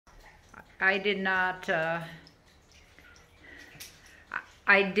I did not,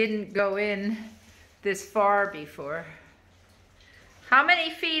 I didn't go in this far before. How many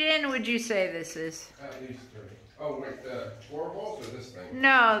feet in would you say this is? At least 30. Oh, wait, the floor walls or this thing?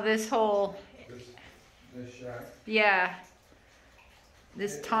 No, this whole, This shack? yeah,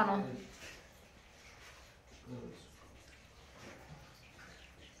 this tunnel.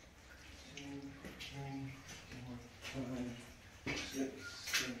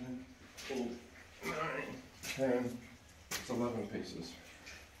 It's 11 pieces.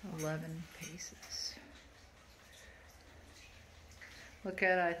 11 paces. Look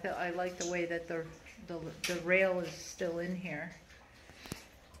at it, I like the way that the rail is still in here.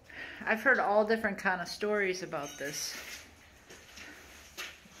 I've heard all different kind of stories about this.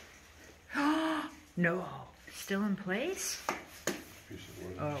 No, it's still in place? Piece of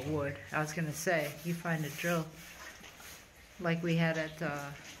wood. Oh, wood. I was gonna say, you find a drill like we had at the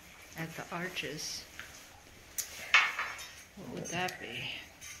arches. What would that be?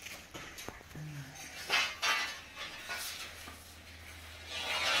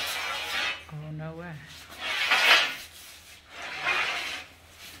 Oh, no way.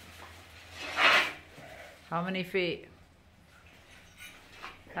 How many feet?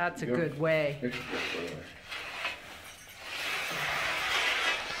 That's a good way.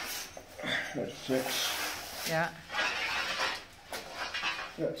 That's 6. Yeah.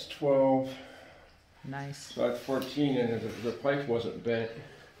 That's 12. Nice. So that's 14, and if the pipe wasn't bent,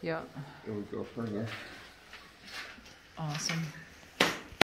 Yeah. it would go further. Awesome.